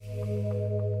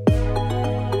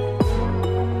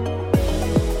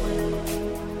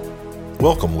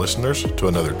Welcome, listeners, to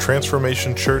another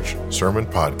Transformation Church Sermon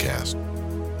Podcast.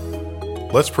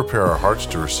 Let's prepare our hearts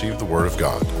to receive the Word of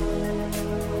God.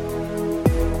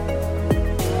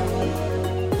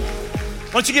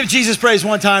 Why don't you give Jesus praise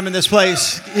one time in this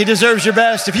place? He deserves your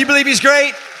best. If you believe He's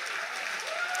great,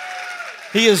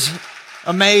 He is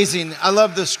amazing. I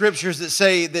love the scriptures that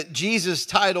say that Jesus'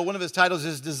 title, one of His titles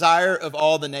is Desire of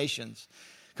All the Nations.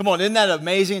 Come on, isn't that an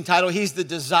amazing title? He's the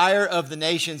desire of the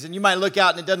nations. And you might look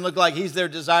out and it doesn't look like He's their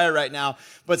desire right now,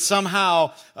 but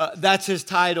somehow that's His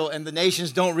title and the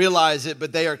nations don't realize it,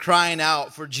 but they are crying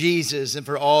out for Jesus and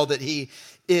for all that He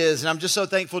is. And I'm just so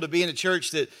thankful to be in a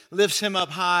church that lifts Him up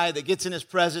high, that gets in His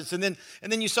presence. And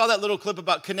then you saw that little clip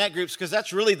about connect groups, because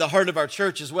that's really the heart of our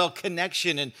church as well,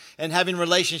 connection and having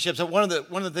relationships. One of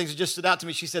the things that just stood out to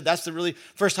me, she said, that's the really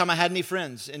first time I had any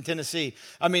friends in Tennessee.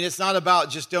 I mean, it's not about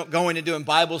just going and doing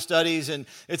Bible studies, and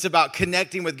it's about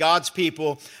connecting with God's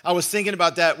people. I was thinking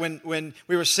about that when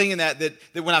we were singing that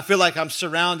when I feel like I'm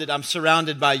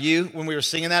surrounded by you, when we were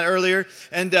singing that earlier.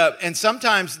 And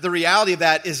sometimes the reality of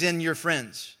that is in your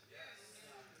friends.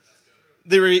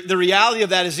 The reality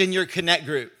of that is in your connect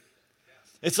group.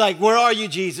 It's like, where are you,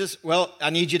 Jesus? Well,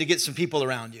 I need you to get some people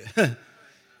around you.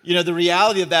 You know, the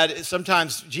reality of that is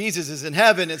sometimes Jesus is in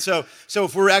heaven. And so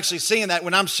if we're actually singing that,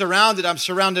 when I'm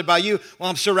surrounded by you. Well,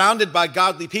 I'm surrounded by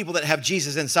godly people that have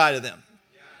Jesus inside of them.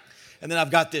 And then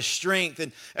I've got this strength.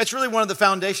 And it's really one of the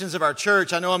foundations of our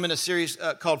church. I know I'm in a series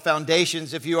called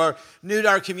Foundations. If you are new to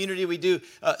our community, we do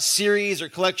a series or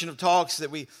collection of talks that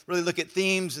we really look at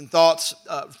themes and thoughts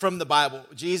from the Bible.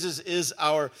 Jesus is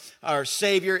our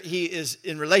Savior. He is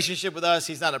in relationship with us.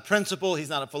 He's not a principle. He's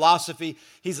not a philosophy.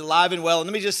 He's alive and well. And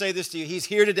let me just say this to you. He's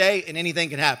here today and anything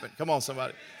can happen. Come on,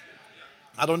 somebody.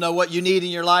 I don't know what you need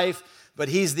in your life, but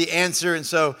He's the answer, and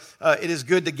so it is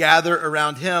good to gather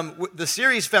around Him. The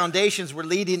series Foundations, we're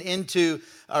leading into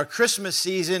our Christmas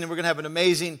season, and we're going to have an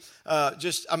amazing,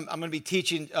 I'm going to be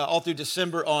teaching all through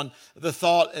December on the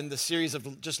thought and the series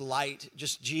of just light,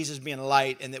 just Jesus being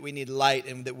light, and that we need light,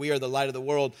 and that we are the light of the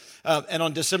world. And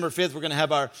on December 5th, we're going to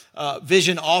have our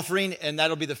vision offering, and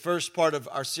that'll be the first part of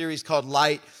our series called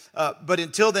Light. But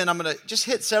until then, I'm going to just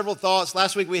hit several thoughts.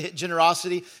 Last week we hit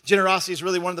generosity. Generosity is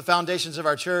really one of the foundations of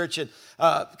our church. And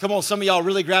come on, some of y'all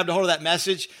really grabbed a hold of that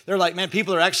message. They're like, man,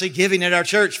 people are actually giving at our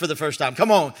church for the first time.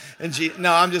 Come on.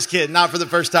 No, I'm just kidding. Not for the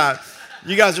first time.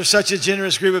 You guys are such a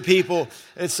generous group of people.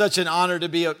 It's such an honor to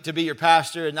be your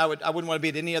pastor, and I wouldn't want to be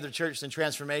at any other church than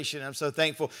Transformation. I'm so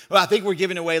thankful. Well, I think we're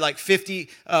giving away like 50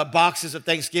 boxes of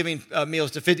Thanksgiving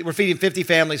meals to 50. We're feeding 50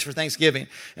 families for Thanksgiving,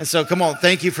 and so come on,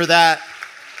 thank you for that.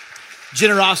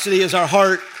 Generosity is our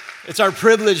heart. It's our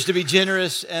privilege to be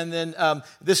generous. And then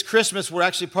this Christmas, we're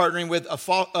actually partnering with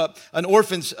an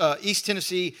orphans, East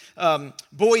Tennessee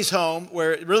boys' home,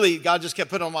 where really God just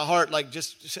kept putting on my heart, like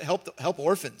just help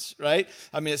orphans, right?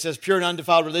 I mean, it says pure and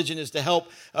undefiled religion is to help,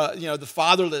 the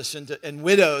fatherless and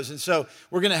widows. And so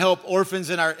we're going to help orphans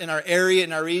in our area,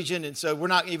 in our region. And so we're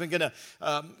not even going to,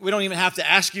 we don't even have to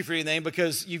ask you for anything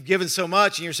because you've given so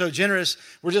much and you're so generous.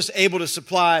 We're just able to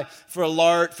supply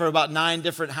for about 9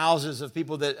 different houses of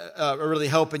people that are really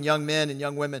helping young men and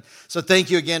young women. So thank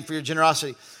you again for your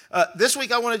generosity. This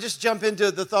week I want to just jump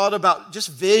into the thought about just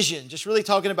vision, just really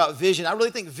talking about vision. I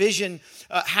really think vision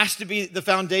has to be the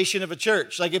foundation of a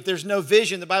church. Like if there's no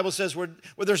vision, the Bible says where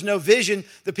there's no vision,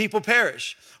 the people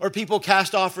perish or people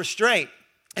cast off restraint.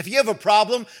 If you have a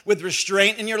problem with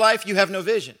restraint in your life, you have no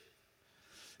vision.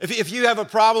 If you have a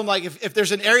problem, like if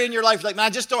there's an area in your life, like, man, I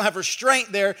just don't have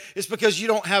restraint there, it's because you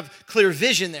don't have clear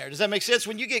vision there. Does that make sense?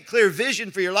 When you get clear vision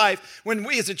for your life, when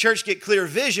we as a church get clear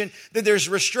vision, then there's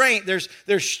restraint, there's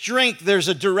strength, there's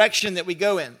a direction that we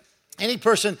go in. Any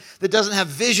person that doesn't have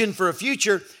vision for a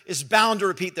future is bound to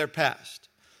repeat their past.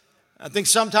 I think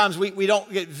sometimes we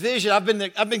don't get vision. I've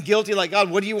been guilty, like,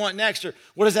 God, what do you want next? Or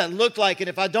what does that look like? And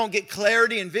if I don't get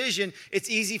clarity and vision,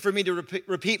 it's easy for me to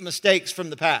repeat mistakes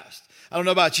from the past. I don't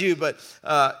know about you, but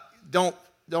don't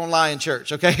lie in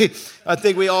church, okay? I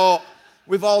think we've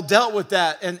all dealt with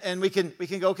that, and we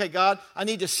can go, okay, God, I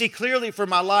need to see clearly for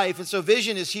my life. And so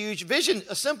vision is huge. Vision,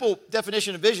 a simple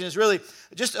definition of vision is really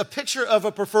just a picture of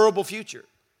a preferable future.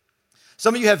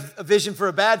 Some of you have a vision for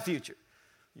a bad future.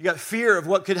 You got fear of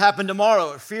what could happen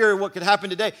tomorrow or fear of what could happen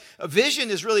today. A vision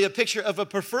is really a picture of a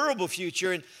preferable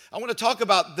future. And I want to talk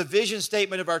about the vision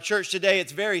statement of our church today.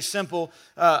 It's very simple.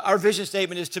 Our vision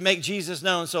statement is to make Jesus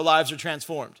known so lives are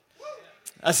transformed.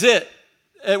 That's it.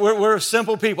 We're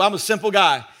simple people. I'm a simple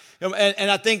guy. And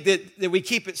I think that we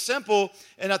keep it simple,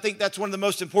 and I think that's one of the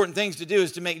most important things to do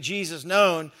is to make Jesus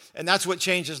known, and that's what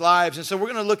changes lives. And so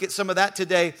we're going to look at some of that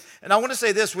today. And I want to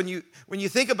say this, when you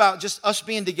think about just us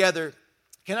being together,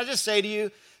 can I just say to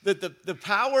you that the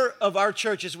power of our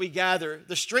church as we gather,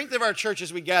 the strength of our church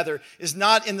as we gather is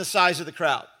not in the size of the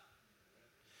crowd.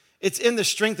 It's in the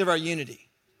strength of our unity.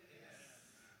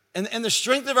 And the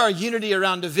strength of our unity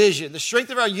around a vision, the strength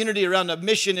of our unity around a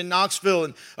mission in Knoxville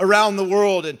and around the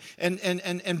world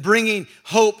and bringing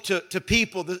hope to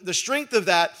people. The strength of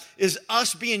that is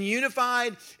us being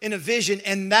unified in a vision,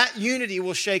 and that unity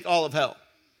will shake all of hell.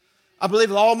 I believe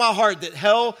with all my heart that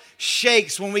hell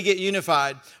shakes when we get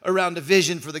unified around a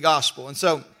vision for the gospel. And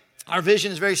so our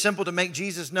vision is very simple: to make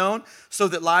Jesus known so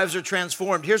that lives are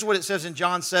transformed. Here's what it says in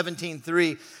John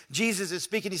 17:3. Jesus is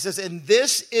speaking. He says, "And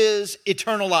this is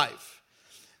eternal life,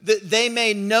 that they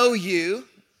may know you,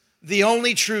 the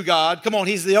only true God." Come on,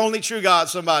 he's the only true God,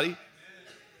 somebody.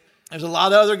 There's a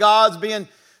lot of other gods being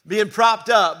propped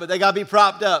up, but they got to be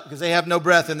propped up because they have no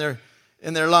breath in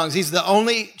their lungs. He's the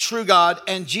only true God,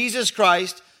 and Jesus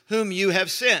Christ, whom you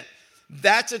have sent.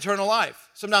 That's eternal life.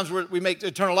 Sometimes we make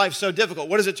eternal life so difficult.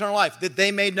 What is eternal life? That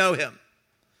they may know him.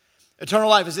 Eternal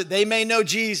life is that they may know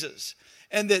Jesus,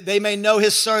 and that they may know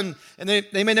his son, and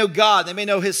they may know God. They may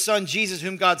know his son, Jesus,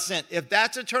 whom God sent. If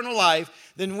that's eternal life,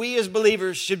 then we as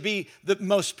believers should be the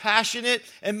most passionate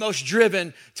and most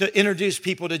driven to introduce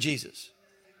people to Jesus.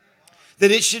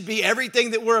 That it should be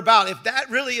everything that we're about. If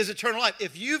that really is eternal life,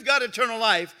 if you've got eternal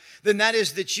life, then that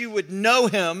is that you would know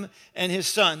him and his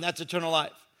son. That's eternal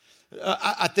life.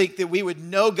 I think that we would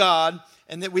know God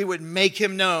and that we would make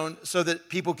him known so that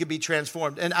people could be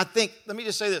transformed. And I think, let me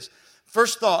just say this.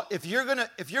 First thought, if you're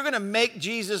gonna make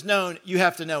Jesus known, you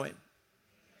have to know him.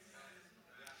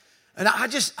 And I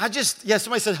just,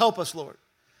 somebody said, help us, Lord.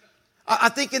 I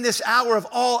think in this hour of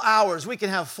all hours, we can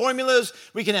have formulas,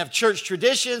 we can have church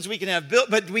traditions, we can have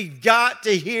but we got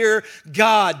to hear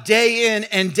God day in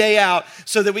and day out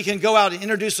so that we can go out and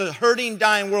introduce a hurting,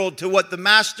 dying world to what the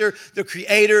Master, the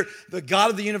Creator, the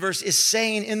God of the universe is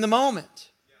saying in the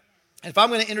moment. If I'm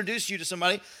going to introduce you to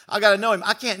somebody, I got to know him.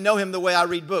 I can't know him the way I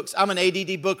read books. I'm an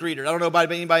ADD book reader. I don't know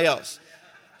about anybody else.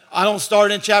 I don't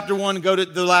start in chapter 1 and go to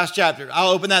the last chapter.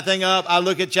 I'll open that thing up. I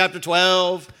look at chapter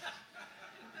 12.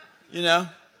 You know,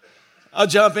 I'll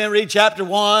jump in, read chapter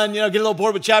 1, get a little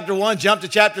bored with chapter 1, jump to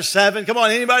chapter 7. Come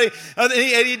on, anybody?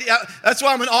 That's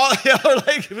why I'm in all,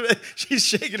 she's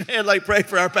shaking her head like, pray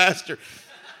for our pastor.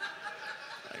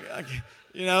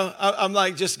 I'm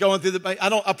like just going through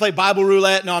I play Bible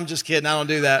roulette. No, I'm just kidding. I don't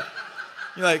do that.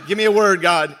 You're like, give me a word,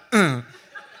 God.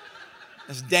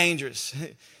 That's dangerous.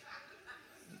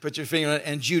 Put your finger on it,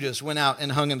 and Judas went out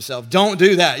and hung himself. Don't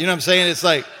do that. You know what I'm saying? It's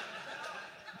like,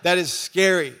 that is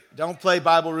scary. Don't play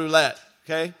Bible roulette,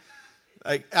 okay?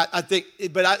 I think,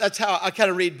 but that's how I kind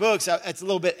of read books. It's a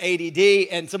little bit ADD,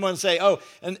 and someone will say,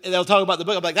 and they'll talk about the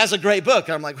book. I'm like, that's a great book.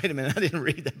 And I'm like, wait a minute, I didn't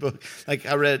read that book.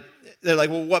 They're like,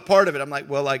 well, what part of it? I'm like,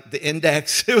 well, like the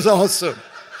index. It was awesome.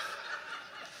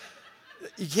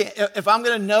 You can't, if I'm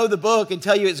going to know the book and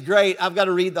tell you it's great, I've got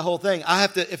to read the whole thing.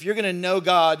 If you're going to know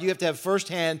God, you have to have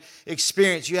firsthand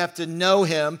experience. You have to know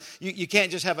him. You can't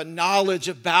just have a knowledge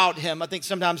about him. I think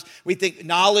sometimes we think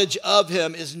knowledge of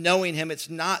him is knowing him.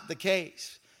 It's not the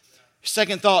case.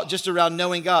 Second thought, just around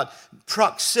knowing God.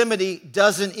 Proximity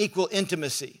doesn't equal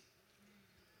intimacy.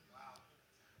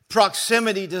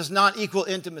 Proximity does not equal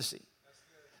intimacy.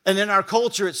 And in our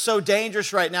culture, it's so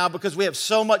dangerous right now because we have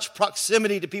so much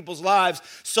proximity to people's lives,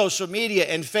 social media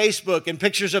and Facebook and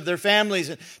pictures of their families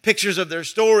and pictures of their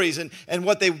stories and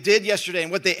what they did yesterday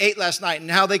and what they ate last night and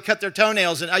how they cut their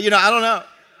toenails. And, I don't know.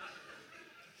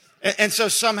 And so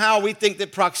somehow we think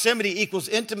that proximity equals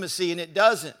intimacy, and it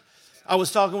doesn't. I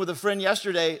was talking with a friend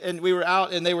yesterday, and we were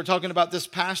out, and they were talking about this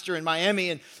pastor in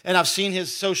Miami, and I've seen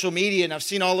his social media, and I've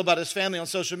seen all about his family on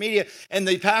social media, and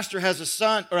the pastor has a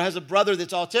son, or has a brother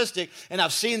that's autistic, and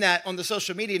I've seen that on the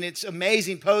social media, and it's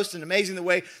amazing posts, and amazing the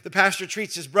way the pastor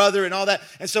treats his brother and all that.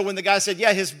 And so when the guy said,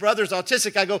 yeah, his brother's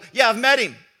autistic, I go, yeah, I've met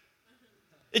him.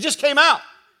 It just came out.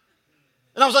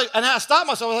 And I was like, and I stopped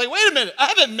myself, I was like, wait a minute, I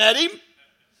haven't met him.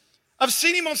 I've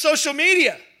seen him on social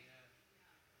media.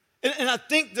 And I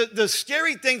think the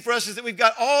scary thing for us is that we've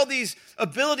got all these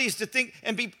abilities to think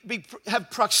and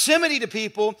have proximity to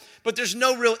people, but there's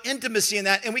no real intimacy in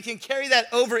that. And we can carry that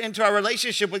over into our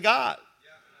relationship with God.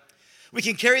 We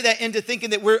can carry that into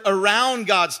thinking that we're around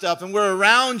God stuff and we're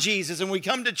around Jesus and we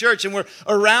come to church and we're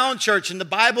around church and the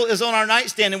Bible is on our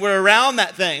nightstand and we're around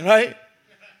that thing, right?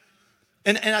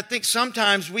 And I think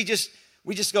sometimes we just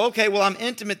go, okay, well, I'm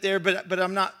intimate there, but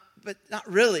I'm not, but not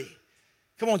really.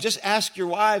 Come on, just ask your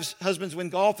wives, husbands, when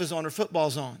golf is on or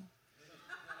football's on.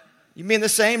 You can be in the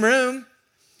same room.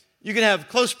 You can have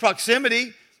close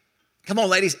proximity. Come on,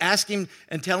 ladies, ask him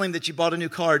and tell him that you bought a new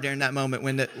car during that moment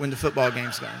when the football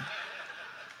game's going.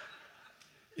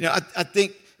 I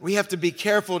think we have to be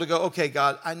careful to go, okay,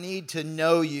 God, I need to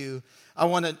know you. I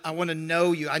want to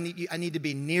know you. I need to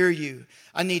be near you.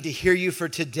 I need to hear you for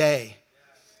today.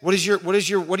 What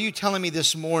are you telling me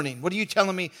this morning? What are you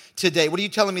telling me today? What are you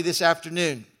telling me this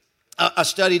afternoon? I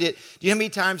studied it. Do you know how many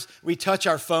times we touch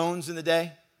our phones in the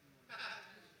day?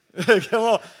 Come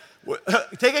on.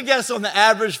 Take a guess on the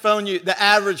average phone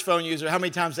user, how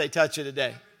many times they touch it a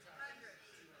day?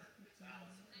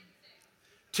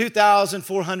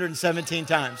 2,417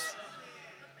 times.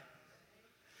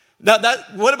 Now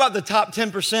what about the top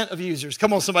 10% of users?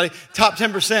 Come on, somebody, top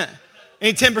 10%.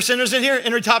 Any 10%ers in here?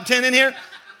 Any top 10 in here?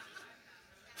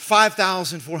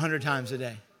 5,400 times a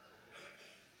day.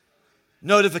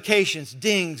 Notifications,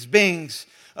 dings, bings,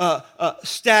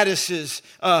 statuses,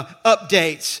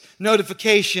 updates,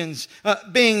 notifications,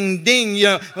 bing, ding.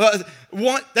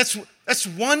 That's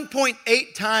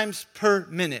 1.8 times per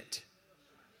minute.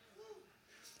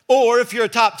 Or if you're a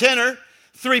top 10er,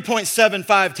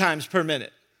 3.75 times per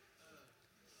minute.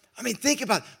 I mean, think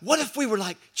about it. What if we were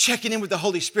like checking in with the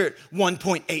Holy Spirit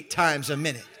 1.8 times a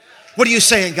minute? What are you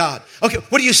saying, God? Okay,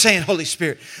 what are you saying, Holy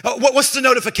Spirit? What's the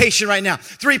notification right now?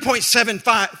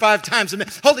 3.75 times a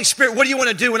minute. Holy Spirit, what do you want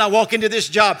to do when I walk into this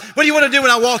job? What do you want to do when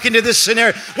I walk into this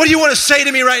scenario? What do you want to say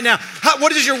to me right now?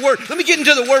 What is your word? Let me get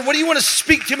into the word. What do you want to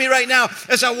speak to me right now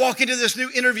as I walk into this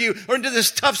new interview or into this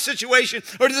tough situation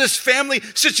or into this family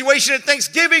situation at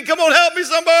Thanksgiving? Come on, help me,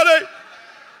 somebody.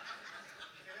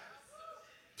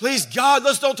 Please, God,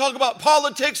 let's don't talk about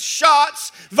politics,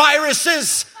 shots,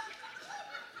 viruses.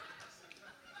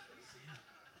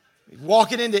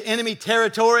 Walking into enemy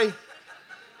territory.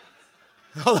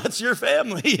 Oh, that's your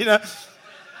family, you know.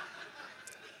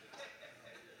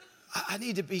 I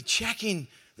need to be checking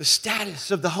the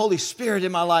status of the Holy Spirit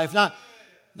in my life, not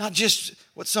just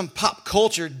what some pop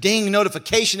culture ding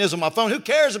notification is on my phone. Who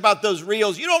cares about those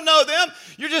reels? You don't know them.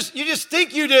 You just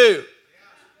think you do.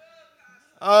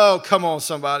 Oh, come on,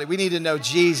 somebody. We need to know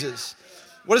Jesus.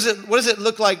 What does it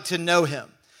look like to know him?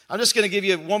 I'm just going to give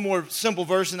you one more simple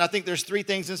verse, and I think there's 3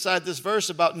 things inside this verse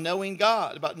about knowing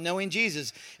God, about knowing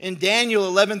Jesus. In Daniel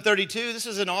 11:32, this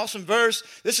is an awesome verse.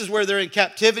 This is where they're in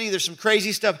captivity. There's some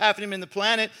crazy stuff happening in the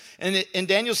planet. And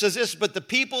Daniel says this, but the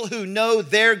people who know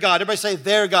their God, everybody say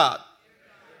their God.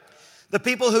 The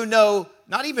people who know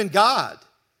not even God.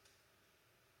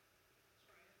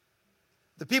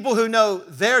 The people who know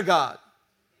their God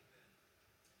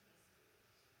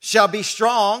shall be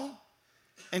strong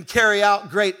and carry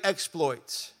out great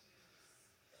exploits.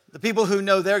 The people who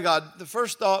know their God, the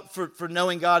first thought for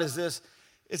knowing God is this.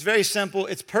 It's very simple.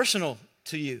 It's personal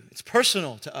to you. It's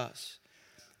personal to us.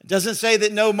 It doesn't say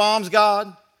that no mom's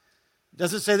God. It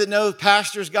doesn't say that no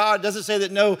pastor's God. It doesn't say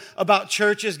that no about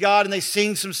church's God and they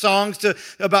sing some songs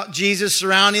about Jesus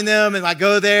surrounding them and I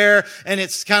go there and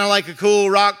it's kind of like a cool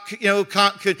rock,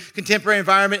 contemporary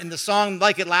environment and the song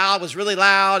Like It Loud was really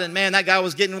loud and man, that guy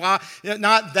was getting wild.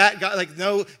 Not that God, like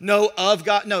no of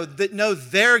God, no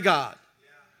their God.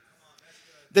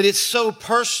 That it's so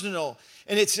personal.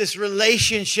 And it's this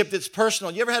relationship that's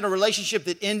personal. You ever had a relationship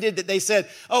that ended that they said,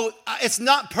 oh, it's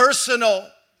not personal.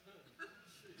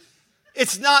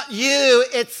 It's not you,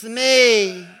 it's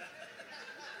me.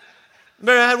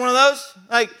 Ever had one of those?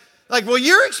 Like, well,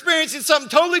 you're experiencing something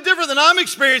totally different than I'm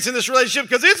experiencing this relationship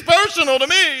because it's personal to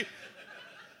me.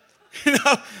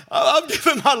 I'm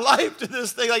giving my life to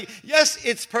this thing. Like, yes,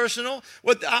 it's personal.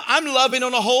 What I'm loving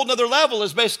on a whole nother level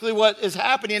is basically what is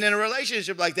happening in a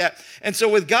relationship like that. And so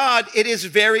with God, it is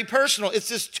very personal. It's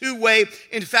this two-way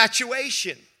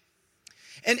infatuation.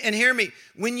 And hear me,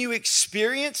 when you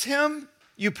experience him,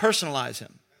 you personalize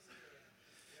him.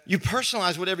 You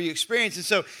personalize whatever you experience. And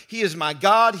so he is my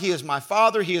God. He is my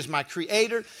Father. He is my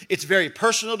Creator. It's very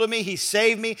personal to me. He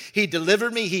saved me. He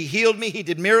delivered me. He healed me. He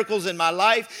did miracles in my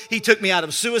life. He took me out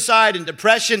of suicide and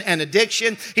depression and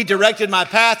addiction. He directed my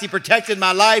path. He protected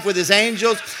my life with his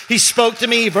angels. He spoke to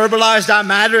me. He verbalized I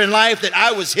matter in life, that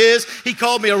I was his. He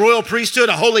called me a royal priesthood,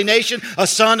 a holy nation, a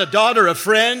son, a daughter, a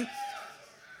friend.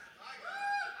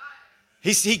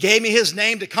 He gave me his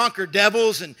name to conquer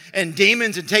devils and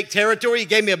demons and take territory. He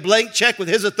gave me a blank check with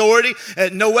his authority.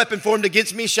 No weapon formed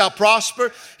against me shall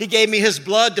prosper. He gave me his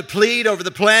blood to plead over the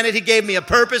planet. He gave me a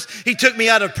purpose. He took me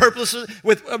out of purpose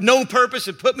with no purpose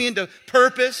and put me into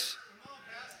purpose.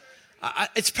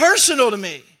 It's personal to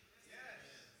me.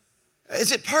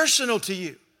 Is it personal to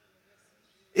you?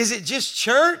 Is it just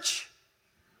church?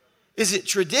 Is it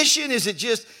tradition? Is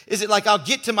it like I'll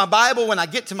get to my Bible when I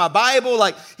get to my Bible?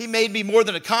 Like he made me more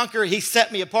than a conqueror. He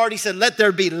set me apart. He said, let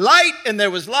there be light, and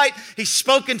there was light. He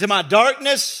spoke into my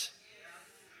darkness.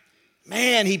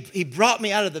 Man, he brought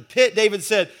me out of the pit. David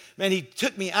said, man, he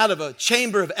took me out of a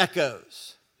chamber of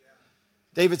echoes.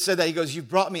 David said that. He goes, you've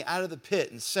brought me out of the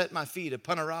pit and set my feet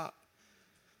upon a rock.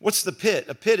 What's the pit?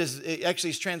 A pit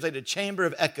is translated chamber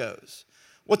of echoes.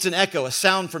 What's an echo? A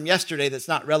sound from yesterday that's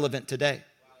not relevant today.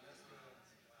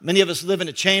 Many of us live in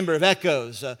a chamber of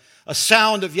echoes, a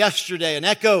sound of yesterday, an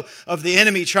echo of the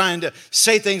enemy trying to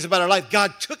say things about our life.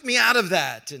 God took me out of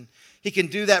that, and he can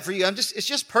do that for you. It's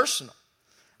just personal.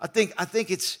 I think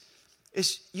it's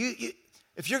you.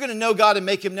 If you're going to know God and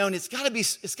make him known, it's got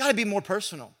to be more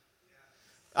personal.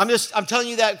 I'm telling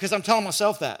you that because I'm telling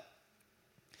myself that.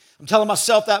 I'm telling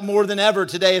myself that more than ever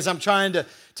today as I'm trying to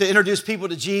introduce people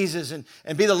to Jesus and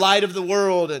be the light of the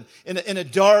world. And in a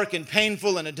dark and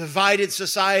painful and a divided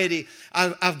society,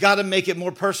 I've got to make it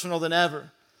more personal than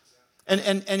ever.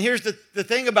 And here's the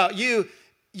thing about you.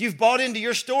 You've bought into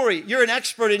your story. You're an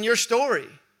expert in your story.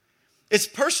 It's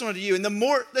personal to you. And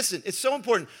listen, it's so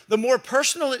important. The more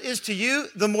personal it is to you,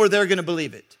 the more they're going to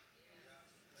believe it.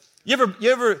 You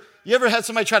ever had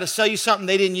somebody try to sell you something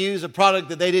they didn't use, a product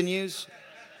that they didn't use?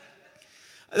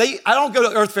 I don't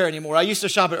go to Earth Fair anymore. I used to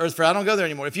shop at Earth Fair. I don't go there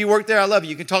anymore. If you work there, I love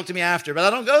you. You can talk to me after, but I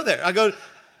don't go there. I go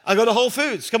to Whole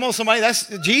Foods. Come on, somebody.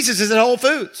 Jesus is at Whole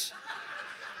Foods.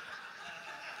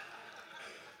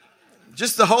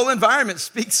 Just the whole environment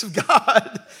speaks of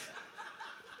God.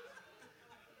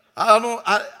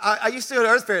 I used to go to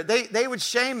Earth Fair. They would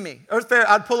shame me. Earth Fair,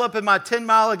 I'd pull up in my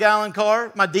 10-mile-a-gallon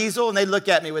car, my diesel, and they'd look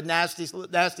at me with nasty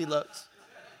looks.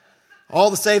 All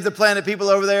the Save the Planet people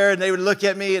over there, and they would look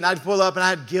at me, and I'd pull up, and I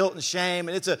had guilt and shame,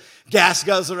 and it's a gas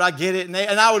guzzler, I get it. And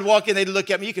I would walk in, they'd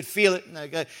look at me, you could feel it. And I'd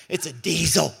go, it's a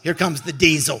diesel. Here comes the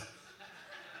diesel.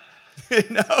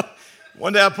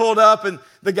 One day I pulled up, and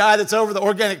the guy that's over the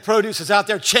organic produce is out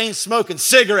there chain smoking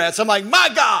cigarettes. I'm like, my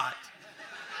God.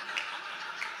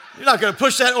 You're not going to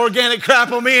push that organic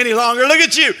crap on me any longer. Look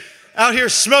at you out here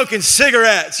smoking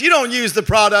cigarettes. You don't use the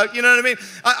product. You know what I mean?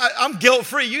 I'm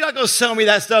guilt-free. You're not going to sell me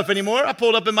that stuff anymore. I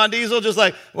pulled up in my diesel just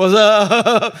like, what's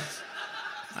up?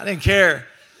 I didn't care.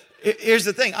 Here's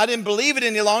the thing. I didn't believe it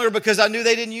any longer because I knew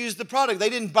they didn't use the product. They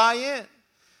didn't buy in.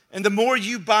 And the more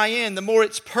you buy in, the more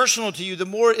it's personal to you, the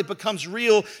more it becomes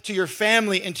real to your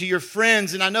family and to your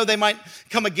friends. And I know they might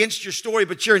come against your story,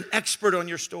 but you're an expert on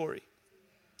your story.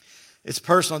 It's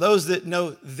personal. Those that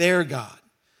know their God.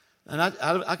 And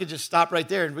I could just stop right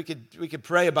there and we could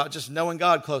pray about just knowing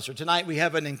God closer. Tonight we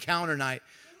have an encounter night.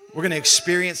 We're going to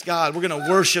experience God. We're going to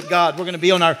worship God. We're going to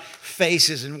be on our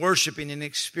faces and worshiping and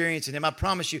experiencing Him. I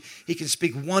promise you, He can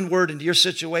speak one word into your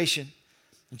situation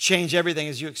and change everything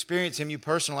as you experience Him, you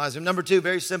personalize Him. Number 2,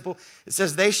 very simple. It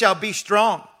says, they shall be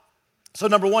strong. So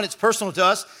number 1, it's personal to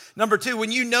us. Number 2,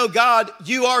 when you know God,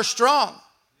 you are strong.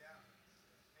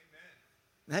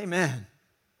 Amen.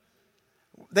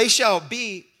 They shall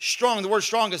be strong. The word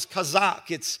strong is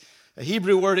kazak. It's a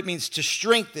Hebrew word. It means to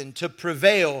strengthen, to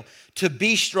prevail, to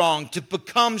be strong, to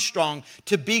become strong,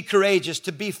 to be courageous,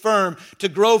 to be firm, to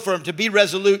grow firm, to be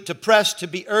resolute, to press, to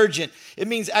be urgent. It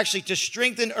means actually to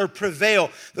strengthen or prevail.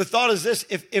 The thought is this,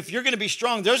 if you're going to be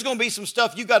strong, there's going to be some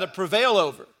stuff you got to prevail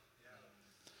over.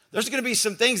 There's going to be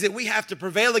some things that we have to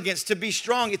prevail against to be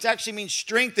strong. It actually means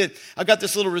strengthen. I've got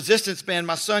this little resistance band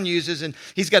my son uses, and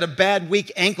he's got a bad,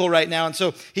 weak ankle right now. And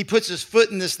so he puts his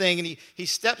foot in this thing, and he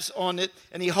steps on it,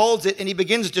 and he holds it, and he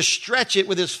begins to stretch it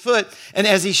with his foot. And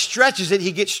as he stretches it,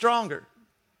 he gets stronger.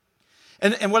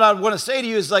 And what I want to say to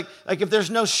you is like if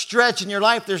there's no stretch in your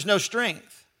life, there's no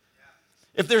strength.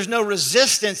 If there's no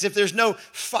resistance, if there's no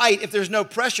fight, if there's no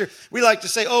pressure, we like to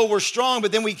say, oh, we're strong,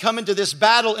 but then we come into this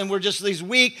battle and we're just these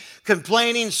weak,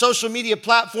 complaining, social media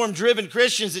platform-driven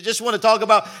Christians that just want to talk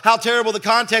about how terrible the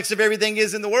context of everything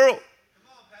is in the world.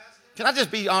 Come on, Pastor. Can I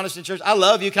just be honest in church? I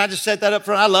love you. Can I just set that up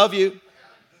front? I love you.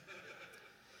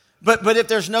 But if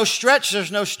there's no stretch,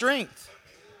 there's no strength.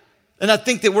 And I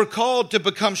think that we're called to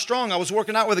become strong. I was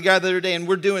working out with a guy the other day, and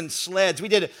we're doing sleds.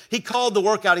 He called the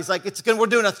workout. He's like, we're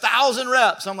doing 1,000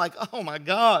 reps. I'm like, oh my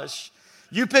gosh.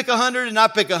 You pick 100 and I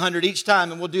pick 100 each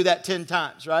time, and we'll do that 10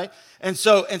 times, right? And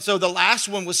so the last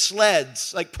one was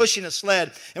sleds, like pushing a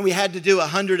sled, and we had to do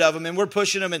 100 of them, and we're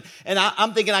pushing them, and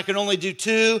I'm thinking I can only do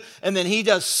 2, and then he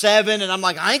does 7, and I'm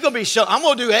like, I ain't gonna be I'm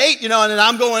gonna do 8, and then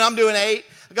I'm doing 8.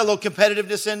 I got a little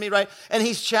competitiveness in me, right? And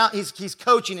he's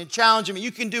coaching and challenging me.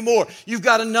 You can do more. You've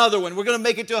got another one. We're going to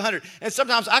make it to 100. And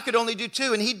sometimes I could only do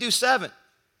 2, and he'd do 7.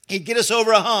 He'd get us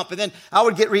over a hump, and then I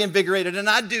would get reinvigorated, and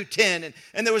I'd do 10.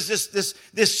 And there was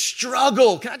this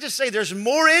struggle. Can I just say there's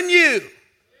more in you?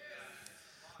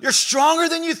 You're stronger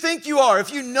than you think you are.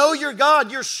 If you know your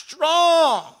God, you're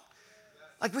strong.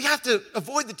 Like we have to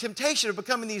avoid the temptation of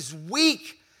becoming these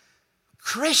weak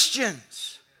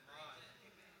Christians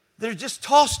They're just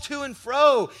tossed to and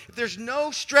fro. If there's no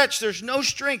stretch, there's no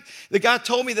strength. The guy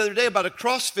told me the other day about a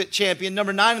CrossFit champion,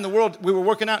 number 9 in the world. We were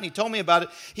working out, and he told me about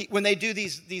it. When they do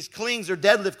these clings or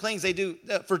deadlift clings, they do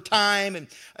for time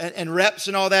and reps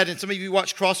and all that. And some of you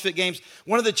watch CrossFit games.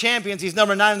 One of the champions, he's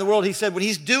number 9 in the world. He said when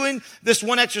he's doing this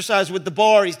one exercise with the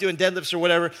bar, he's doing deadlifts or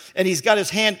whatever, and he's got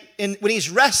his hand in when he's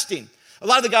resting. A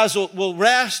lot of the guys will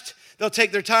rest. They'll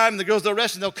take their time, and the girls, they'll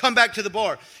rest, and they'll come back to the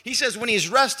bar. He says when he's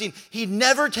resting, he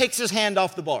never takes his hand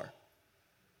off the bar.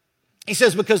 He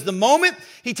says because the moment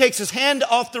he takes his hand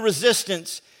off the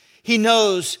resistance, he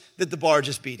knows that the bar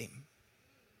just beat him.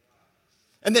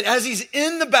 And that as he's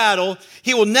in the battle,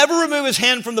 he will never remove his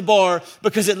hand from the bar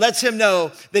because it lets him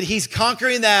know that he's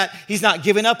conquering that, he's not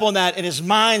giving up on that, and his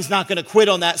mind's not going to quit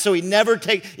on that. So he never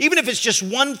even if it's just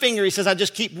one finger, he says, I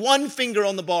just keep one finger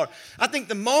on the bar. I think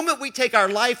the moment we take our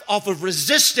life off of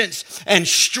resistance and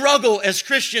struggle as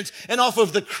Christians and off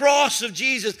of the cross of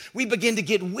Jesus, we begin to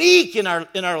get weak in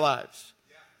our lives.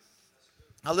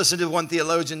 I listened to one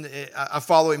theologian, I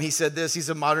follow him, he said this, he's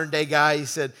a modern day guy,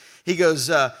 he goes,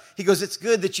 it's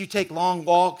good that you take long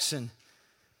walks and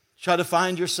try to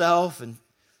find yourself and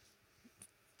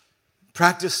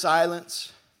practice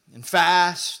silence and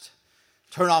fast,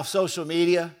 turn off social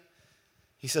media.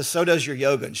 He says, so does your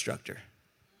yoga instructor.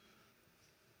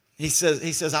 He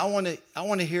says, I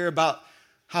want to hear about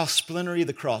how splintery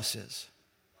the cross is.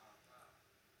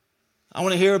 I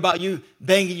want to hear about you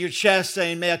banging your chest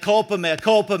saying, mea culpa, mea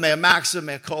culpa, mea maxa,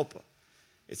 mea culpa.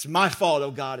 It's my fault,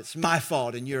 oh God, it's my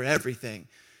fault, and you're everything.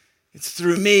 It's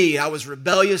through me. I was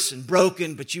rebellious and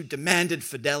broken, but you demanded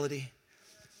fidelity.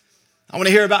 I want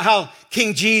to hear about how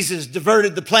King Jesus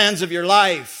diverted the plans of your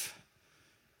life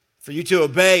for you to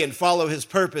obey and follow his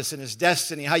purpose and his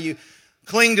destiny, how you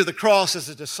cling to the cross as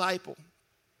a disciple.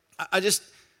 I just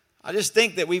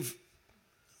think that we've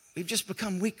just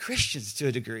become weak Christians to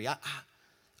a degree.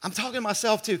 I'm talking to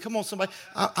myself too. Come on, somebody.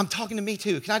 I'm talking to me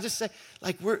too. Can I just say,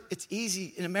 it's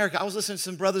easy in America. I was listening to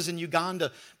some brothers in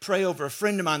Uganda pray over a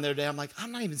friend of mine the other day. I'm like,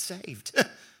 I'm not even saved.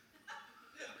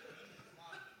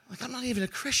 I'm not even a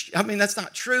Christian. I mean, that's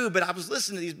not true, but I was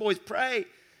listening to these boys pray.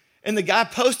 And the guy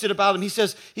posted about them. He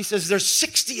says there's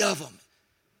 60 of them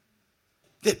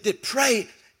that pray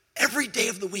every day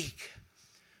of the week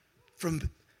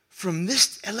from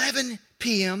this 11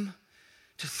 p.m.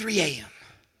 to 3 a.m.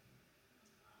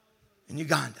 in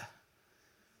Uganda.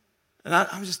 And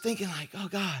I'm just thinking oh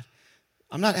God,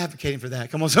 I'm not advocating for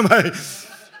that. Come on, somebody.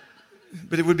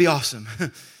 But it would be awesome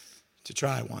to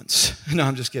try once. No,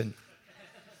 I'm just kidding.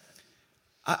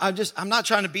 I'm not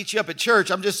trying to beat you up at church.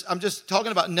 I'm just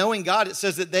talking about knowing God. It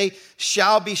says that they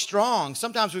shall be strong.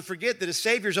 Sometimes we forget that a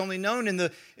Savior is only known in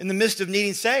the midst of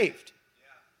needing saved.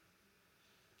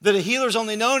 That a healer is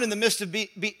only known in the midst of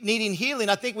needing healing.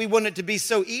 I think we want it to be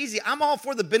so easy. I'm all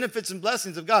for the benefits and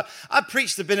blessings of God. I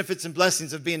preach the benefits and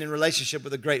blessings of being in relationship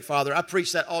with a great Father. I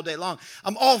preach that all day long.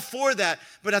 I'm all for that.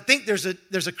 But I think there's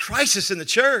a crisis in the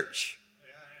church.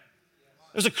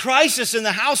 There's a crisis in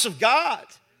the house of God.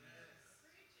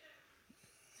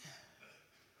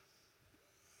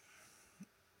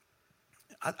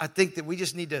 I think that we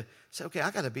just need to say, okay, I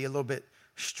got to be a little bit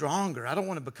stronger. I don't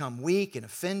want to become weak and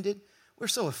offended. We're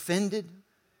so offended.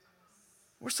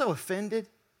 We're so offended.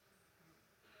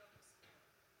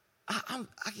 I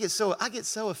get so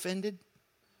offended.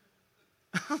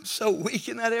 I'm so weak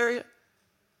in that area.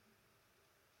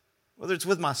 Whether it's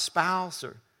with my spouse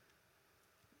or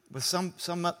with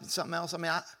something else. I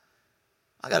mean,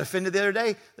 I got offended the other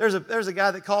day. There's a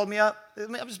guy that called me up.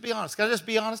 I'll just be honest. Can I just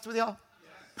be honest with y'all?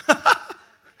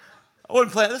 I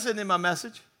wasn't planning. This isn't in my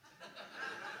message.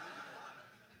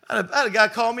 I had a guy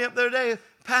call me up the other day,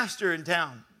 pastor in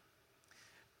town.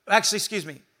 Actually, excuse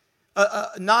me,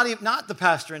 not the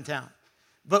pastor in town,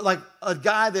 but like a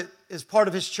guy that is part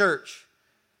of his church.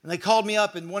 And they called me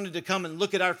up and wanted to come and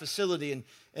look at our facility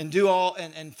and do all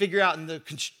and figure out. And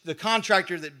the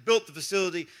contractor that built the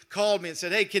facility called me and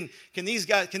said, "Hey, can this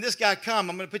guy come?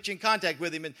 I'm going to put you in contact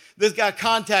with him." And this guy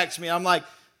contacts me. I'm like,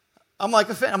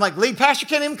 lead pastor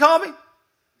can't even call me.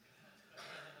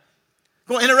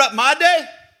 Going to interrupt my day?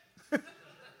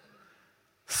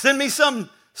 Send me some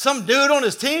dude on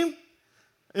his team?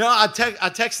 You know, I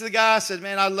texted the guy. I said,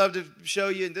 "Man, I'd love to show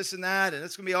you and this and that, and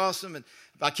it's gonna be awesome. And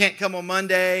if I can't come on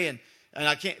Monday, and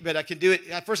I can't, but I can do it."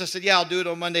 At first, I said, "Yeah, I'll do it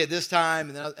on Monday at this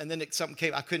time," and then something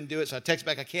came. I couldn't do it, so I texted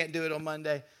back, "I can't do it on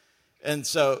Monday." And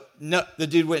so the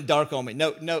dude went dark on me.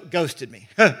 No, ghosted me.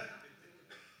 I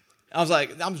was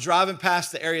like, I'm driving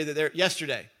past the area that they're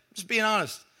yesterday. Just being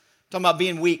honest, talking about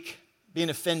being weak, being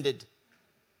offended.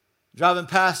 Driving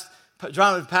past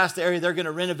the area they're going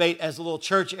to renovate as a little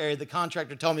church area. The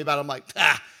contractor told me about it. I'm like,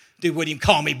 dude wouldn't even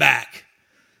call me back.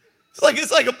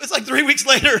 It's like 3 weeks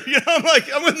later,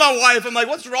 I'm with my wife. I'm like,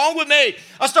 what's wrong with me?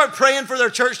 I start praying for their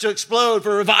church to explode,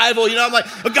 for revival. I'm like,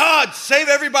 oh God, save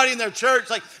everybody in their church.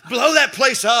 Like, blow that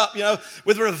place up,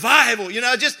 with revival.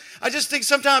 I just think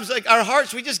sometimes, like, our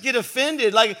hearts, we just get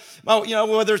offended. Like,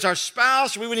 whether it's our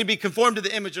spouse, we need to be conformed to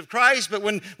the image of Christ. But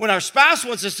when our spouse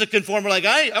wants us to conform, we're like,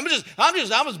 I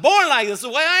was born like this, the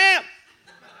way I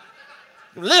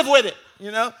am. Live with it,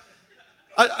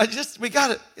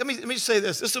 let me just say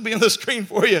this. This will be on the screen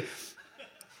for you.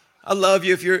 I love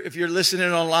you if you're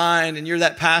listening online and you're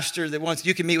that pastor that wants,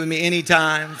 you can meet with me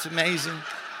anytime. It's amazing.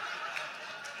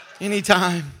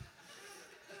 Anytime.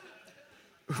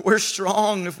 We're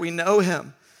strong if we know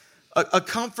him. A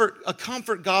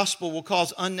comfort gospel will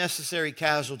cause unnecessary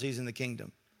casualties in the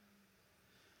kingdom.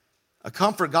 A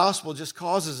comfort gospel just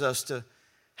causes us to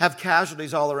have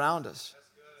casualties all around us.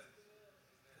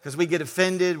 Because we get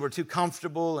offended, we're too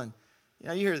comfortable, and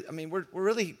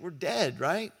we're dead,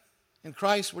 right? In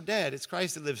Christ, we're dead. It's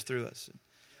Christ that lives through us.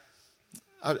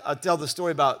 I tell the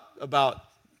story about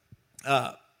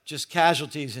just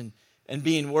casualties and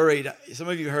being worried. Some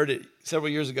of you heard it several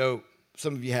years ago.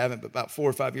 Some of you haven't, but about 4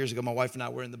 or 5 years ago, my wife and I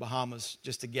were in the Bahamas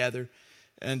just together,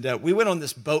 and we went on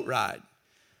this boat ride,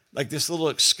 like this little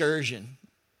excursion,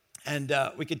 and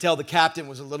we could tell the captain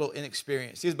was a little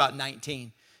inexperienced. He was about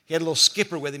 19. He had a little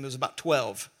skipper with him who was about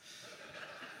 12.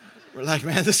 We're like,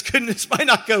 man, this might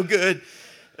not go good.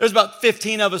 There's about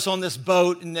 15 of us on this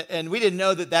boat, and we didn't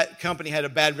know that company had a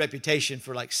bad reputation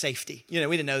for, like, safety. We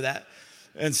didn't know that.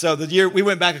 And so we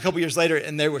went back a couple years later,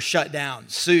 and they were shut down,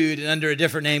 sued, and under a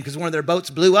different name because one of their boats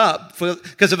blew up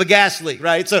because of a gas leak,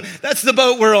 right? So that's the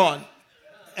boat we're on.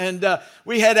 And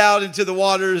we head out into the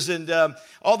waters, and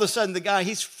all of a sudden the guy,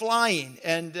 he's flying,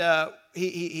 and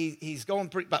he's going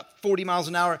about 40 miles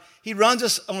an hour. He runs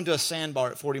us onto a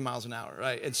sandbar at 40 miles an hour,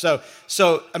 right? And so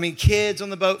kids on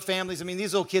the boat, families.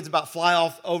 These little kids about fly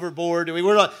off overboard.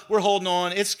 We're holding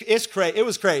on. It's crazy. It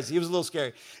was crazy. It was a little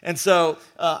scary. And so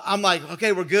I'm like,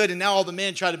 okay, we're good. And now all the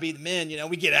men try to be the men.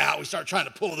 We get out. We start trying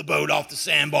to pull the boat off the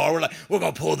sandbar. We're like, we're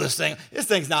gonna pull this thing. This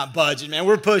thing's not budging, man.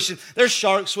 We're pushing. There's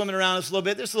sharks swimming around us a little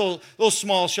bit. There's little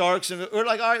small sharks, and we're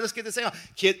like, all right, let's get this thing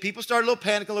off. People start a little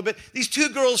panicking a little bit. These 2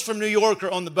 girls from New York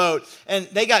are on the boat, and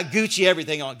they got Gucci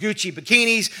everything on. Gucci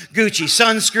bikinis, Gucci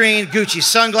sunscreen, Gucci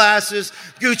sunglasses,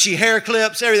 Gucci hair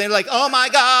clips, everything. They're like, oh my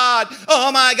God.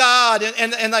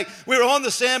 And like, we were on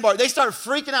the sandbar. They start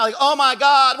freaking out, like, oh my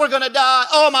God, we're going to die.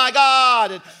 Oh my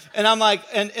God. And I'm like,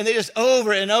 and they just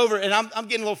over and over, and I'm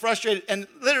getting a little frustrated. And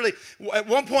literally, at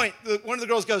one point, one of the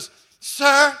girls goes,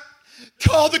 sir,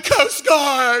 call the Coast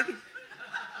Guard.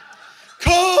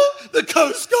 Call the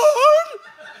Coast Guard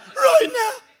right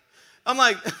now. I'm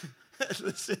like,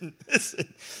 listen,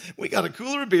 we got a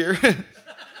cooler of beer.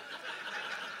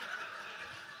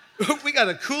 We got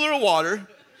a cooler of water.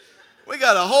 We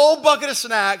got a whole bucket of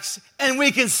snacks, and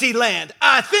we can see land.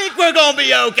 I think we're going to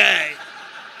be okay.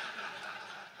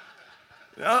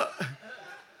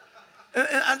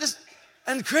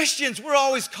 And Christians, we're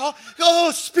always called,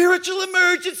 spiritual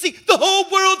emergency. The whole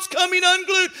world's coming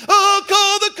unglued. Oh,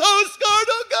 call the Coast Guard.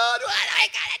 Oh, God, what am I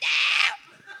going to do?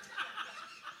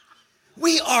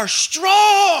 We are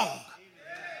strong.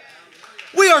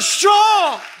 We are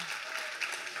strong.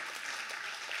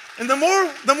 And the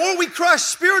more we crush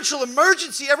spiritual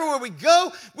emergency everywhere we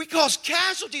go, we cause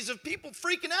casualties of people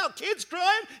freaking out, kids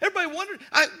crying, everybody wondering.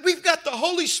 We've got the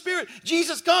Holy Spirit.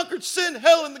 Jesus conquered sin,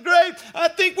 hell, and the grave. I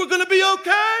think we're going to be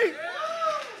okay.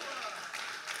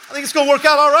 I think it's going to work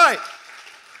out all right.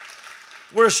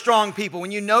 We're a strong people.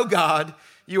 When you know God,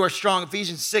 you are strong.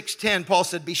 Ephesians 6:10, Paul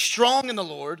said, be strong in the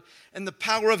Lord and the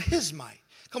power of his might.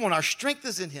 Come on, our strength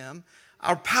is in him.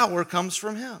 Our power comes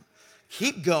from him.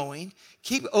 Keep going.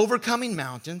 Keep overcoming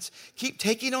mountains. Keep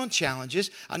taking on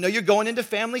challenges. I know you're going into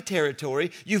family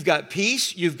territory. You've got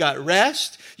peace. You've got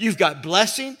rest. You've got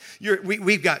blessing.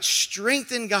 We've got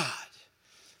strength in God.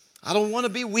 I don't want to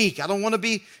be weak. I don't want to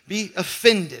be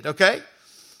offended, okay?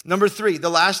 Number 3, the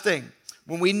last thing.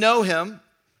 When we know him,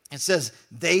 it says,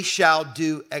 they shall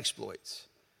do exploits.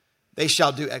 They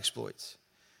shall do exploits.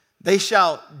 They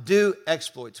shall do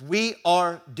exploits. We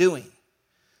are doing.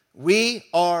 We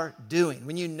are doing.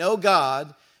 When you know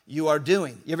God, you are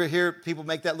doing. You ever hear people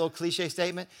make that little cliche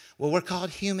statement? Well, we're called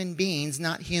human beings,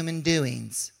 not human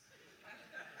doings.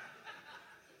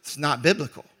 It's not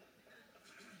biblical.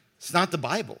 It's not the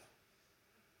Bible.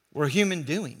 We're human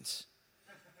doings.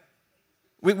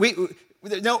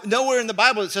 Nowhere in the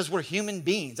Bible it says we're human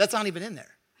beings. That's not even in there.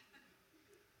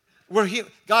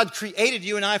 God created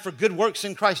you and I for good works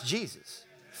in Christ Jesus.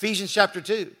 Ephesians chapter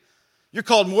 2. You're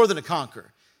called more than a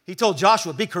conqueror. He told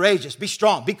Joshua, be courageous, be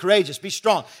strong, be courageous, be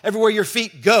strong. Everywhere your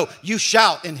feet go, you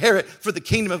shall inherit for the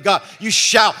kingdom of God. You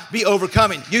shall be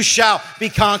overcoming. You shall be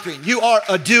conquering. You are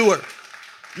a doer.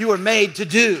 You are made to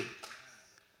do.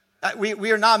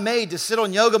 We are not made to sit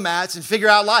on yoga mats and figure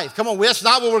out life. Come on, that's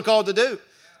not what we're called to do.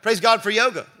 Praise God for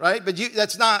yoga, right? But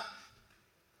that's not.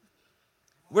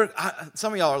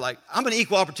 Some of y'all are like, I'm an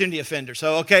equal opportunity offender.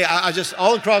 So, okay, I just,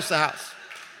 all across the house.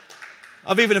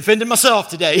 I've even offended myself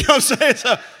today. You know what I'm saying?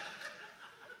 So,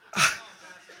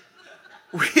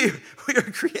 we are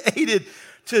created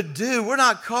to do. We're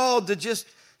not called to just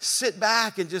sit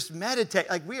back and just meditate.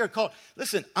 Like we are called.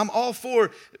 Listen, I'm all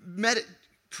for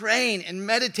praying and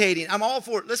meditating. I'm all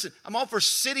for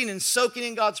sitting and soaking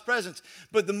in God's presence.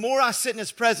 But the more I sit in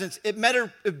His presence, it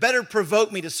better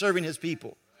provoke me to serving His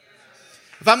people.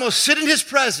 If I'm going to sit in His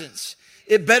presence,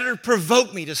 it better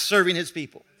provoke me to serving His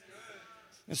people.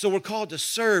 And so we're called to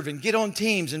serve and get on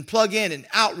teams and plug in and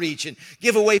outreach and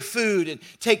give away food and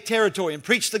take territory and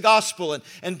preach the gospel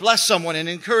and bless someone and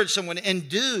encourage someone and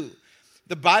do.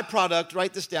 The byproduct,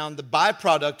 write this down, the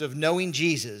byproduct of knowing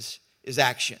Jesus is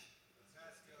action.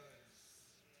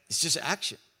 It's just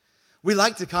action. We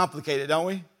like to complicate it, don't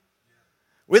we?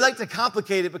 We like to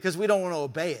complicate it because we don't want to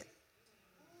obey it.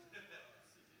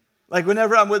 Like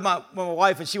whenever I'm with my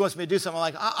wife and she wants me to do something,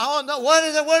 I'm like, I don't know, what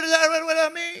is that? What does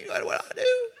that mean? What do I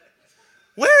do?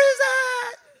 Where is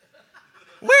that?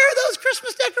 Where are those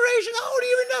Christmas decorations? I don't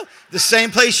even know. The same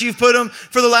place you've put them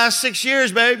for the last 6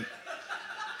 years, babe.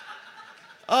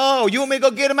 Oh, you want me to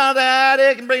go get them out of the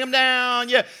attic and bring them down?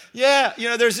 Yeah. You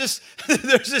know, there's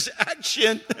this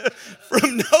action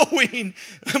from knowing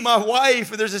my wife.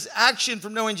 There's this action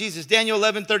from knowing Jesus. Daniel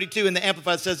 11:32 in the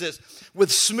Amplified says this,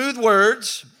 with smooth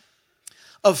words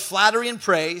of flattery and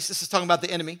praise, this is talking about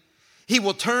the enemy, he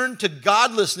will turn to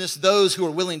godlessness those who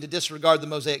are willing to disregard the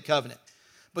Mosaic covenant.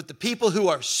 But the people who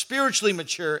are spiritually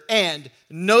mature and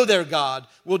know their God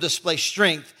will display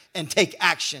strength and take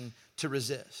action to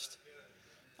resist.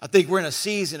 I think we're in a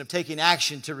season of taking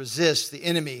action to resist the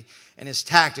enemy and his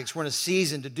tactics. We're in a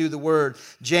season to do the word.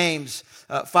 James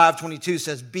 5:22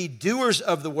 says, be doers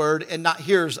of the word and not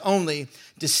hearers only,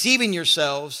 deceiving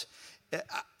yourselves.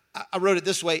 I wrote it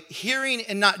this way, hearing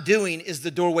and not doing is the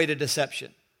doorway to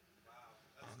deception.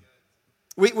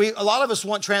 A lot of us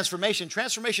want transformation.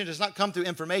 Transformation does not come through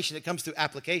information, it comes through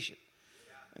application.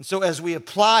 And so as we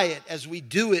apply it, as we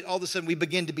do it, all of a sudden we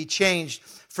begin to be changed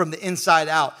from the inside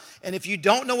out. And if you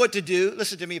don't know what to do,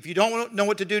 listen to me, if you don't know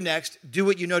what to do next, do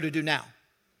what you know to do now.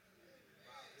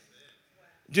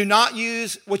 Do not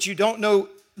use what you don't know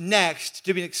next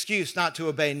to be an excuse not to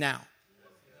obey now.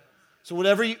 So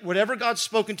whatever God's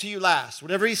spoken to you last,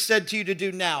 whatever He said to you to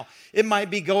do now, it might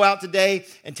be go out today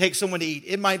and take someone to eat.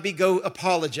 It might be go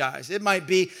apologize. It might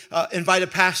be invite a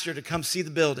pastor to come see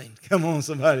the building. Come on,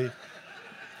 somebody.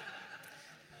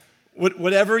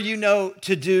 Whatever you know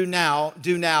to do now,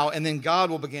 and then God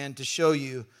will begin to show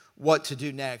you what to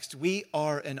do next. We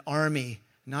are an army,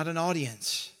 not an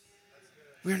audience.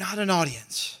 We're not an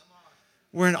audience.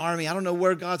 We're an army. I don't know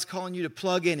where God's calling you to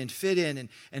plug in and fit in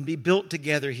and be built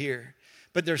together here.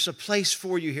 But there's a place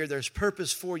for you here. There's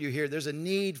purpose for you here. There's a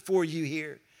need for you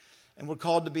here. And we're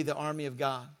called to be the army of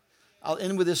God. I'll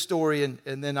end with this story and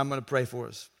then I'm going to pray for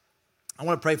us. I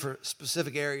want to pray for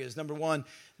specific areas. Number one,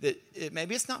 that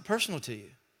maybe it's not personal to you.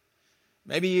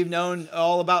 Maybe you've known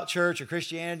all about church or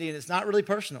Christianity and it's not really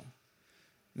personal.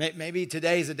 Maybe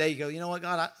today's the day you go, you know what,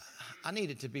 God, I need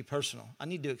it to be personal. I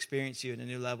need to experience you at a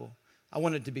new level. I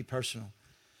want it to be personal.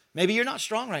 Maybe you're not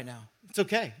strong right now. It's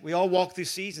okay. We all walk through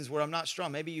seasons where I'm not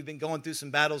strong. Maybe you've been going through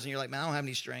some battles and you're like, man, I don't have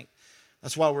any strength.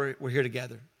 That's why we're here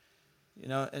together. You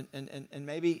know, and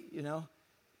maybe, you know,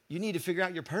 you need to figure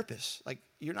out your purpose. Like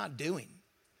you're not doing.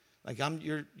 Like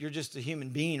you're just a human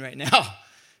being right now,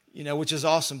 you know, which is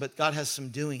awesome. But God has some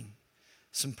doing,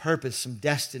 some purpose, some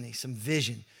destiny, some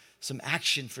vision, some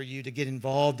action for you to get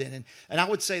involved in. And I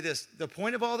would say this, the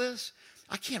point of all this,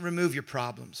 I can't remove your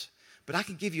problems. But I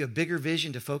can give you a bigger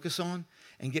vision to focus on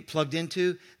and get plugged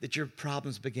into that your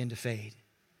problems begin to fade.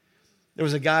 There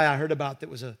was a guy I heard about that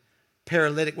was a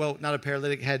paralytic, well, not a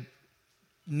paralytic, had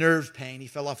nerve pain. He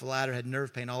fell off a ladder, had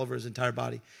nerve pain all over his entire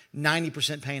body.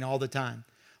 90% pain all the time.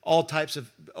 All types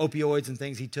of opioids and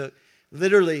things he took.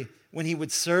 Literally, when he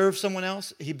would serve someone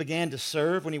else, he began to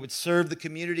serve. When he would serve the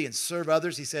community and serve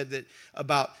others, he said that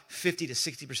about 50 to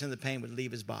 60% of the pain would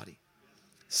leave his body.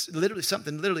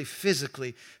 Literally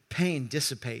physically, pain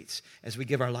dissipates as we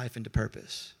give our life into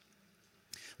purpose.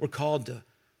 We're called to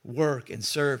work and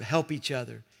serve, help each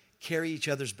other, carry each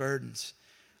other's burdens.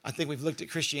 I think we've looked at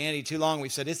Christianity too long.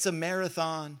 We've said it's a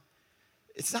marathon.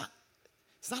 It's not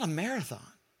a marathon.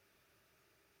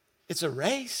 it's a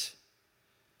race.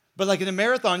 But like in a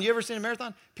marathon, you ever seen a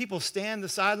marathon? People stand the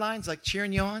sidelines like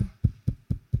cheering you on,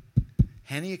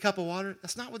 handing you a cup of water.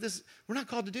 That's not what we're not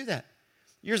called to do that.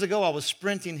 Years ago, I was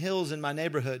sprinting hills in my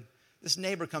neighborhood. This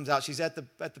neighbor comes out. She's at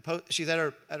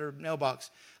her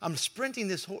mailbox. I'm sprinting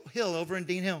this whole hill over in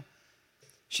Dean Hill.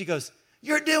 She goes,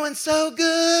 "You're doing so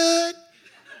good."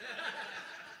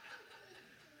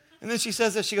 And then she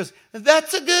says this. She goes,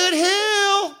 "That's a good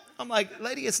hill." I'm like,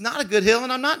 "Lady, it's not a good hill,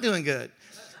 and I'm not doing good.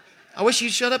 I wish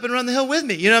you'd shut up and run the hill with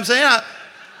me." You know what I'm saying?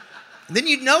 Then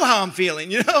you'd know how I'm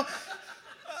feeling, you know?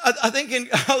 I think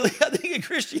in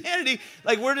Christianity,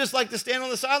 like we're just like to stand on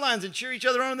the sidelines and cheer each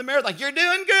other on in the marathon. Like, "You're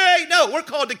doing great." No, we're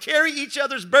called to carry each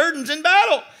other's burdens in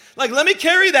battle. Like, let me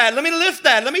carry that. Let me lift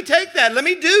that. Let me take that. Let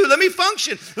me do. Let me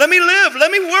function. Let me live. Let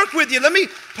me work with you. Let me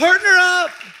partner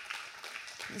up.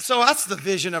 And so that's the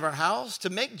vision of our house, to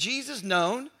make Jesus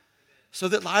known so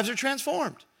that lives are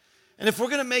transformed. And if we're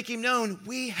going to make him known,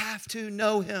 we have to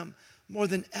know him more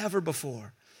than ever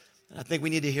before. And I think we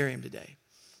need to hear him today.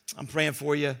 I'm praying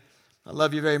for you. I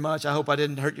love you very much. I hope I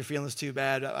didn't hurt your feelings too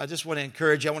bad. I just want to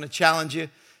encourage you. I want to challenge you.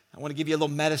 I want to give you a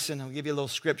little medicine. I'll give you a little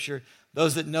scripture.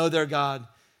 Those that know their God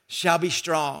shall be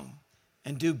strong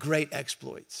and do great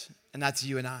exploits. And that's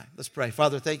you and I. Let's pray.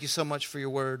 Father, thank you so much for your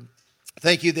word.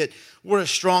 Thank you that we're a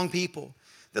strong people.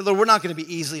 That, Lord, we're not going to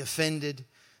be easily offended.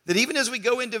 That even as we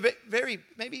go into very,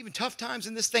 maybe even tough times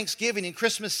in this Thanksgiving and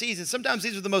Christmas season, sometimes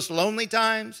these are the most lonely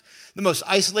times, the most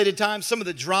isolated times, some of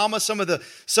the drama, some of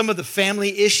the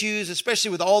family issues,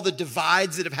 especially with all the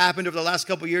divides that have happened over the last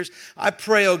couple of years. I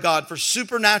pray, oh God, for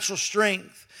supernatural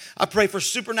strength. I pray for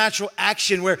supernatural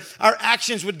action where our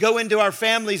actions would go into our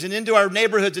families and into our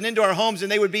neighborhoods and into our homes,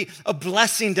 and they would be a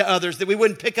blessing to others, that we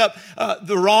wouldn't pick up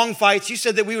the wrong fights. You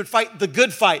said that we would fight the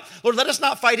good fight. Lord, let us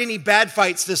not fight any bad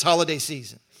fights this holiday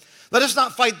season. Let us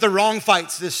not fight the wrong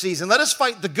fights this season. Let us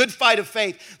fight the good fight of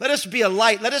faith. Let us be a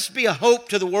light. Let us be a hope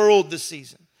to the world this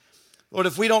season. Lord,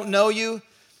 if we don't know you,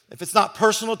 if it's not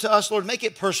personal to us, Lord, make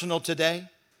it personal today.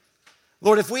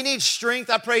 Lord, if we need strength,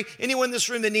 I pray anyone in this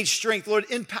room that needs strength, Lord,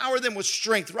 empower them with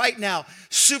strength right now,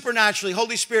 supernaturally.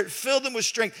 Holy Spirit, fill them with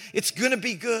strength. It's going to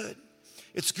be good.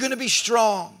 It's going to be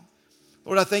strong.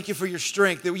 Lord, I thank you for your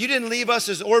strength. That you didn't leave us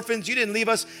as orphans. You didn't leave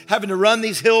us having to run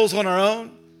these hills on our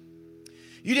own.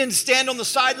 You didn't stand on the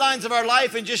sidelines of our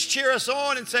life and just cheer us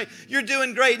on and say, "You're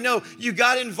doing great." No, you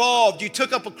got involved. You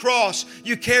took up a cross.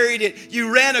 You carried it.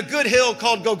 You ran a good hill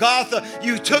called Golgotha.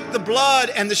 You took the blood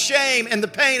and the shame and the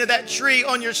pain of that tree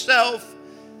on yourself.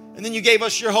 And then you gave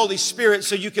us your Holy Spirit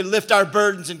so you could lift our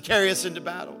burdens and carry us into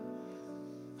battle.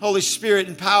 Holy Spirit,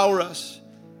 empower us.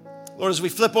 Lord, as we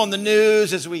flip on the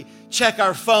news, as we check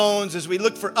our phones, as we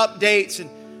look for updates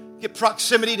and get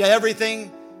proximity to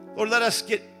everything, Lord, let us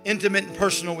get intimate and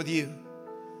personal with you.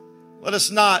 Let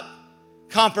us not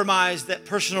compromise that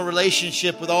personal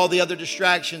relationship with all the other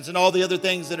distractions and all the other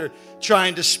things that are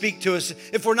trying to speak to us.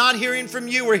 If we're not hearing from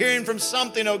you, we're hearing from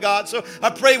something, oh God. So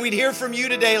I pray we'd hear from you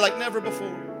today like never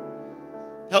before.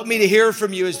 Help me to hear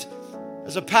from you as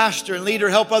a pastor and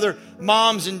leader. Help other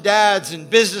moms and dads and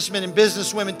businessmen and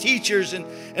businesswomen, teachers and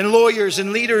lawyers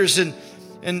and leaders and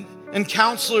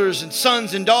counselors and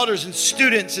sons and daughters and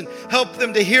students, and help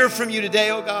them to hear from you today,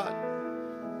 oh God.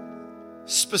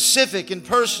 Specific and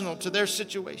personal to their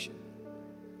situation.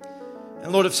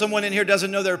 And Lord, if someone in here doesn't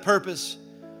know their purpose,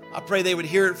 I pray they would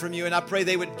hear it from you, and I pray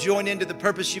they would join into the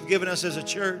purpose you've given us as a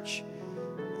church,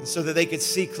 and so that they could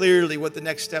see clearly what the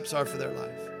next steps are for their life.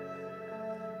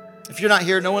 If you're not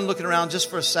here, no one looking around just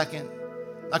for a second.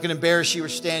 I'm not going to embarrass you or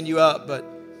stand you up, but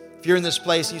if you're in this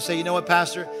place and you say, "You know what,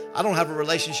 Pastor? I don't have a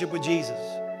relationship with Jesus.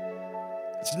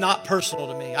 It's not personal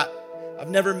to me. I've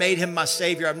never made him my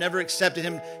Savior. I've never accepted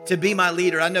him to be my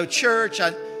leader. I know church.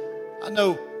 I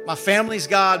know my family's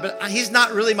God, but he's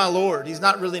not really my Lord. He's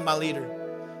not really my leader."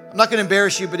 I'm not going to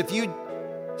embarrass you, but if you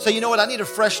say, "You know what? I need a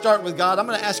fresh start with God," I'm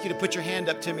going to ask you to put your hand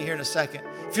up to me here in a second.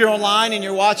 If you're online and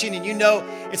you're watching and you know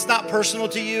it's not personal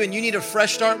to you and you need a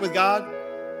fresh start with God,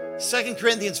 2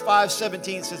 Corinthians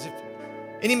 5:17 says, "If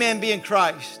any man be in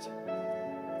Christ,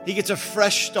 he gets a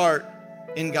fresh start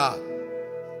in God."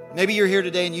 Maybe you're here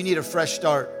today and you need a fresh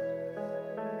start.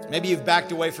 Maybe you've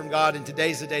backed away from God, and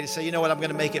today's the day to say, "You know what? I'm going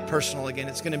to make it personal again.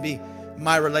 It's going to be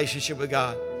my relationship with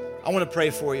God." I want to pray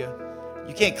for you.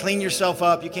 You can't clean yourself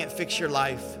up. You can't fix your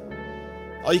life.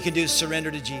 All you can do is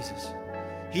surrender to Jesus.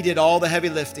 He did all the heavy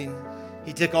lifting.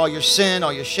 He took all your sin,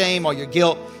 all your shame, all your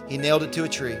guilt. He nailed it to a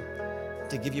tree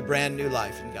to give you brand new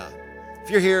life in God. If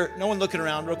you're here, no one looking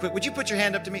around, real quick, would you put your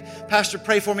hand up to me? "Pastor,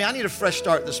 pray for me. I need a fresh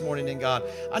start this morning in God.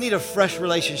 I need a fresh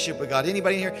relationship with God."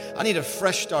 Anybody in here? I need a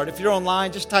fresh start. If you're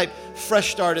online, just type "fresh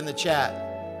start" in the chat.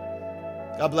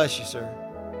 God bless you, sir.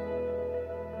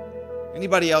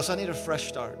 Anybody else? I need a fresh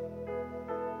start.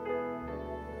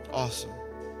 Awesome.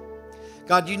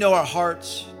 God, you know our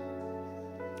hearts.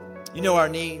 You know our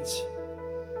needs.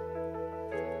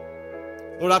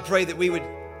 Lord, I pray that we would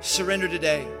surrender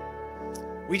today.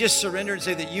 We just surrender and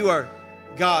say that you are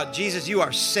God. Jesus, you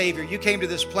are Savior. You came to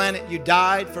this planet. You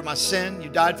died for my sin. You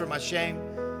died for my shame.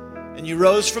 And you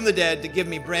rose from the dead to give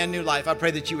me brand new life. I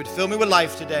pray that you would fill me with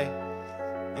life today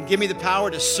and give me the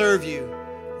power to serve you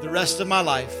the rest of my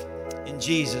life. In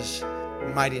Jesus'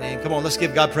 mighty name. Come on, let's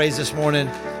give God praise this morning.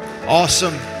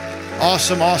 Awesome,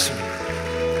 awesome, awesome.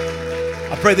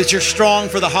 I pray that you're strong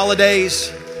for the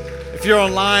holidays. If you're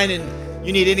online and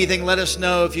you need anything, let us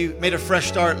know. If you made a fresh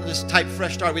start, just type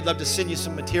fresh start. We'd love to send you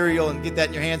some material and get that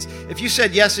in your hands. If you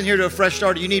said yes in here to a fresh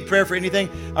start, or you need prayer for anything,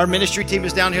 our ministry team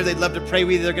is down here. They'd love to pray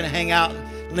with you. They're going to hang out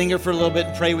and linger for a little bit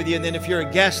and pray with you. And then if you're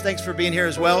a guest, thanks for being here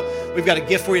as well. We've got a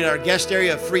gift for you in our guest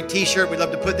area, a free t-shirt. We'd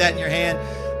love to put that in your hand.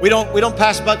 We don't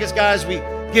pass buckets, guys. We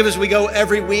give as we go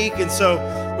every week. And so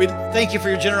we thank you for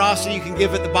your generosity. You can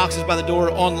give at the boxes by the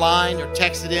door online or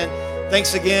text it in.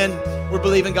 Thanks again. We're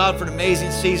believing God for an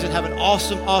amazing season. Have an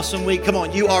awesome, awesome week. Come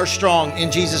on, you are strong in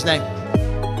Jesus' name.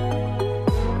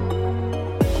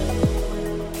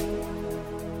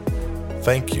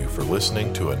 Thank you for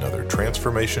listening to another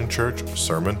Transformation Church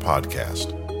Sermon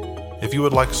Podcast. If you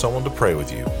would like someone to pray with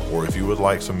you, or if you would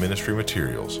like some ministry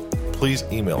materials, please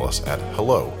email us at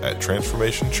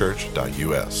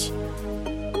hello@transformationchurch.us.